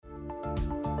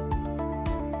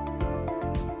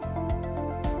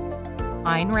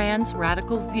Ayn Rand's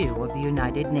Radical View of the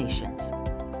United Nations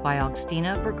by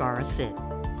Agustina Vergara Cid.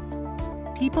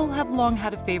 People have long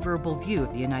had a favorable view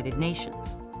of the United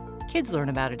Nations. Kids learn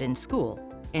about it in school,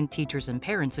 and teachers and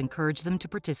parents encourage them to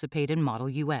participate in Model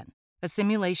UN, a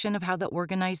simulation of how the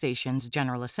organization's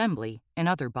General Assembly and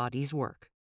other bodies work.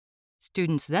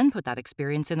 Students then put that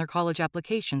experience in their college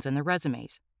applications and their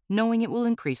resumes, knowing it will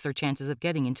increase their chances of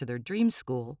getting into their dream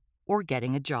school or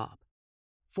getting a job.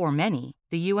 For many,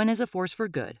 the UN is a force for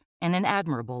good and an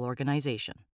admirable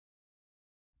organization.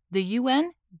 The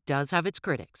UN does have its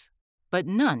critics, but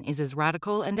none is as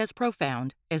radical and as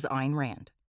profound as Ayn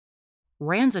Rand.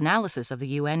 Rand's analysis of the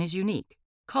UN is unique,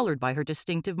 colored by her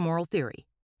distinctive moral theory,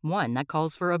 one that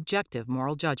calls for objective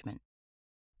moral judgment.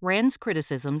 Rand's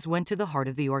criticisms went to the heart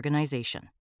of the organization,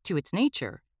 to its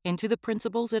nature, and to the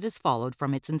principles it has followed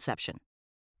from its inception.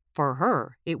 For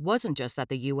her, it wasn't just that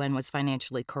the UN was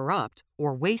financially corrupt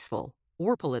or wasteful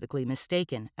or politically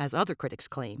mistaken, as other critics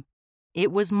claim.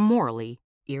 It was morally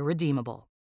irredeemable.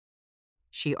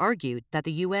 She argued that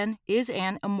the UN is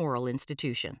an immoral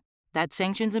institution that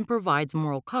sanctions and provides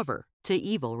moral cover to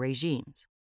evil regimes.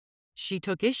 She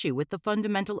took issue with the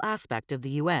fundamental aspect of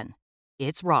the UN,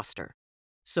 its roster.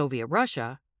 Soviet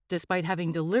Russia, despite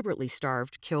having deliberately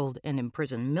starved, killed, and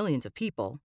imprisoned millions of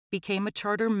people, became a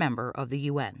charter member of the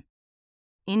UN.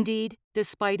 Indeed,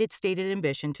 despite its stated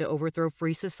ambition to overthrow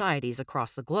free societies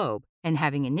across the globe and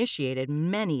having initiated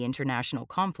many international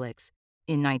conflicts,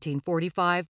 in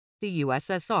 1945, the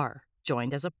USSR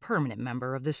joined as a permanent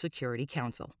member of the Security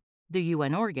Council, the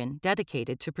UN organ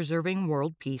dedicated to preserving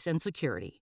world peace and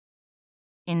security.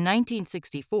 In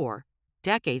 1964,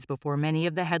 decades before many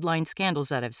of the headline scandals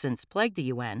that have since plagued the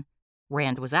UN,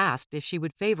 Rand was asked if she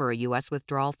would favor a U.S.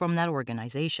 withdrawal from that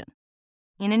organization.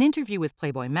 In an interview with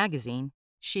Playboy magazine,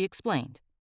 she explained,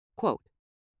 quote,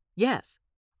 "Yes,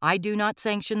 I do not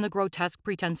sanction the grotesque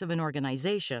pretense of an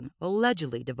organization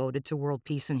allegedly devoted to world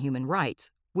peace and human rights,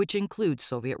 which includes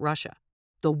Soviet Russia,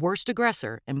 the worst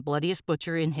aggressor and bloodiest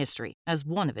butcher in history, as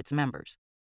one of its members.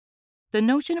 The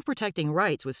notion of protecting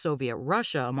rights with Soviet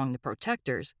Russia among the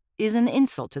protectors is an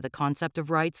insult to the concept of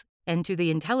rights and to the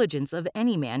intelligence of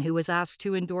any man who is asked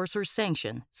to endorse or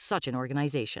sanction such an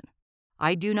organization.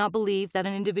 I do not believe that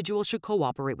an individual should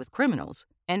cooperate with criminals,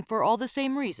 and for all the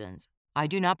same reasons, I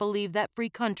do not believe that free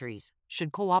countries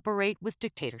should cooperate with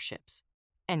dictatorships."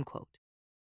 End quote.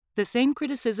 The same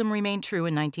criticism remained true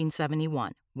in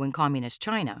 1971, when Communist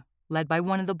China, led by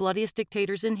one of the bloodiest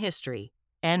dictators in history,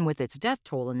 and with its death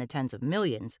toll in the tens of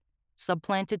millions,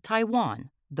 supplanted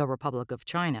Taiwan, the Republic of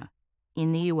China,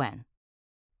 in the UN.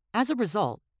 As a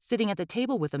result, sitting at the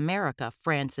table with America,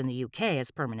 France, and the UK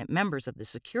as permanent members of the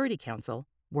Security Council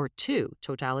were two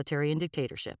totalitarian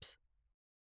dictatorships.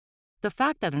 The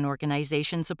fact that an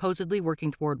organization supposedly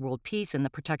working toward world peace and the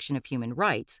protection of human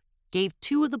rights gave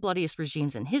two of the bloodiest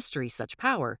regimes in history such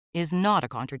power is not a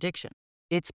contradiction.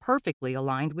 It's perfectly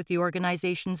aligned with the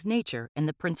organization's nature and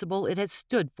the principle it has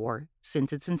stood for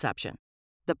since its inception,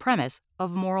 the premise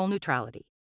of moral neutrality.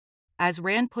 As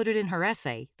Rand put it in her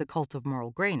essay, The Cult of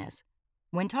Moral Grayness,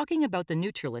 when talking about the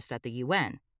neutralists at the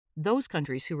UN, those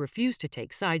countries who refused to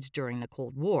take sides during the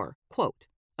Cold War, quote,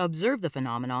 observe the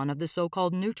phenomenon of the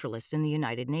so-called neutralists in the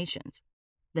United Nations.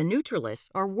 The neutralists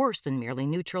are worse than merely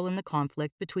neutral in the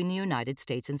conflict between the United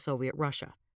States and Soviet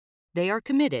Russia. They are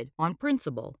committed, on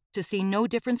principle, to see no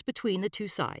difference between the two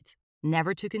sides,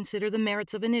 never to consider the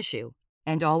merits of an issue,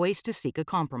 and always to seek a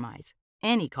compromise,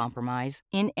 any compromise,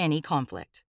 in any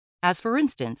conflict. As for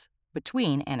instance,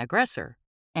 between an aggressor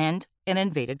and an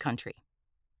invaded country."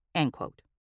 End quote.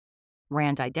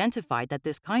 Rand identified that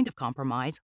this kind of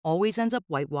compromise always ends up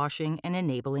whitewashing and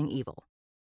enabling evil.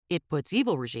 It puts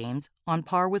evil regimes on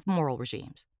par with moral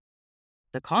regimes.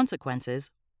 The consequences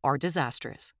are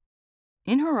disastrous.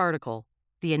 In her article,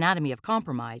 The Anatomy of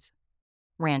Compromise,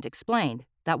 Rand explained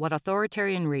that what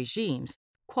authoritarian regimes,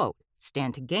 quote,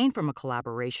 stand to gain from a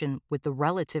collaboration with the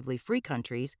relatively free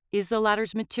countries is the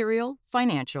latter's material,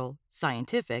 financial,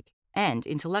 scientific, and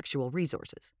intellectual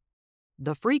resources.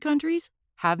 The free countries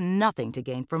have nothing to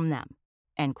gain from them,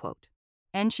 end quote.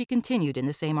 And she continued in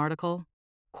the same article,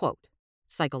 quote,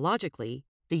 psychologically,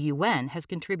 the UN has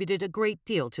contributed a great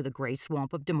deal to the gray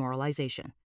swamp of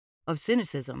demoralization, of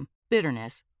cynicism,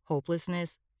 bitterness,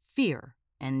 hopelessness, fear,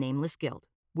 and nameless guilt,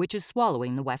 which is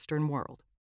swallowing the Western world.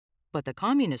 But the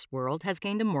communist world has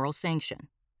gained a moral sanction,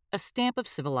 a stamp of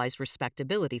civilized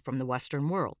respectability from the Western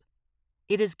world.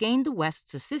 It has gained the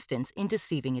West's assistance in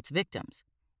deceiving its victims.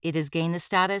 It has gained the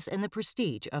status and the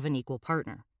prestige of an equal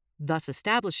partner, thus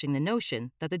establishing the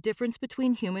notion that the difference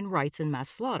between human rights and mass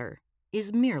slaughter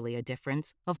is merely a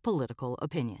difference of political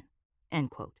opinion.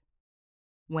 End quote.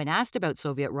 When asked about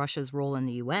Soviet Russia's role in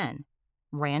the UN,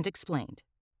 Rand explained,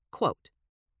 quote,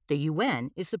 "The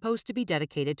UN is supposed to be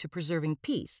dedicated to preserving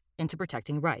peace and to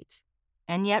protecting rights.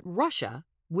 And yet Russia,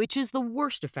 which is the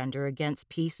worst offender against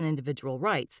peace and individual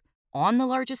rights on the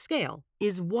largest scale,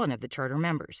 is one of the charter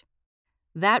members.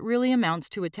 That really amounts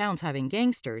to a town's having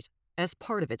gangsters as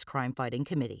part of its crime-fighting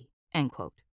committee." End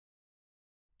quote.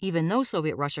 Even though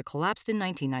Soviet Russia collapsed in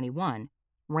 1991,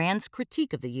 Rand's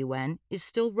critique of the UN is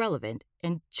still relevant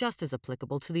and just as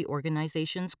applicable to the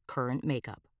organization's current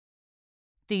makeup.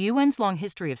 The UN's long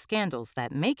history of scandals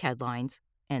that make headlines,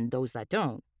 and those that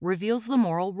don't, reveals the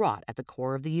moral rot at the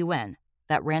core of the UN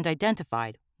that Rand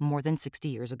identified more than 60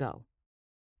 years ago.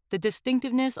 The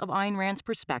distinctiveness of Ayn Rand's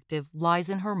perspective lies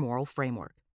in her moral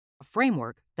framework, a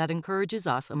framework that encourages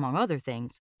us, among other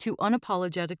things, to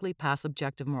unapologetically pass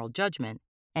objective moral judgment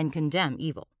and condemn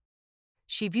evil.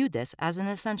 She viewed this as an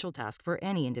essential task for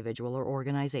any individual or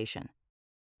organization.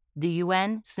 The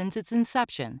UN, since its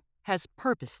inception, has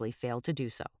purposely failed to do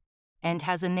so, and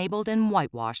has enabled and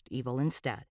whitewashed evil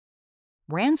instead.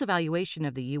 Rand's evaluation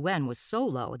of the UN was so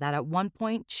low that at one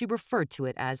point she referred to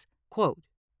it as, quote,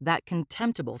 "that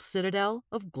contemptible citadel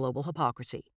of global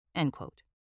hypocrisy," end quote.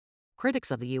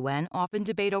 Critics of the UN often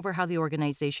debate over how the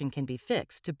organization can be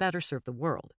fixed to better serve the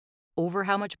world, over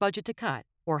how much budget to cut,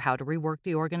 or how to rework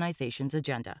the organization's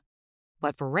agenda.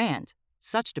 But for Rand,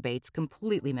 such debates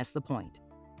completely miss the point.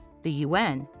 The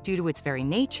UN, due to its very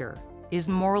nature, is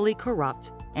morally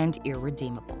corrupt and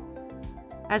irredeemable.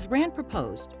 As Rand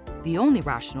proposed, the only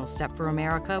rational step for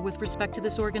America with respect to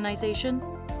this organization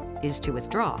is to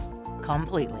withdraw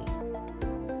completely.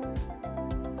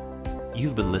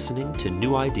 You've been listening to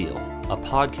New Ideal, a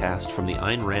podcast from the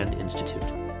Ayn Rand Institute.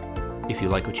 If you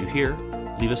like what you hear,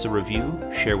 leave us a review,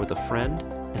 share with a friend,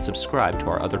 and subscribe to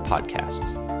our other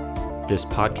podcasts. This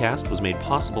podcast was made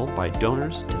possible by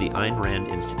donors to the Ayn Rand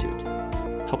Institute.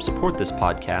 Help support this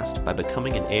podcast by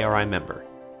becoming an ARI member.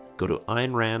 Go to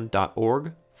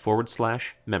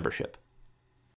aynrand.org/membership.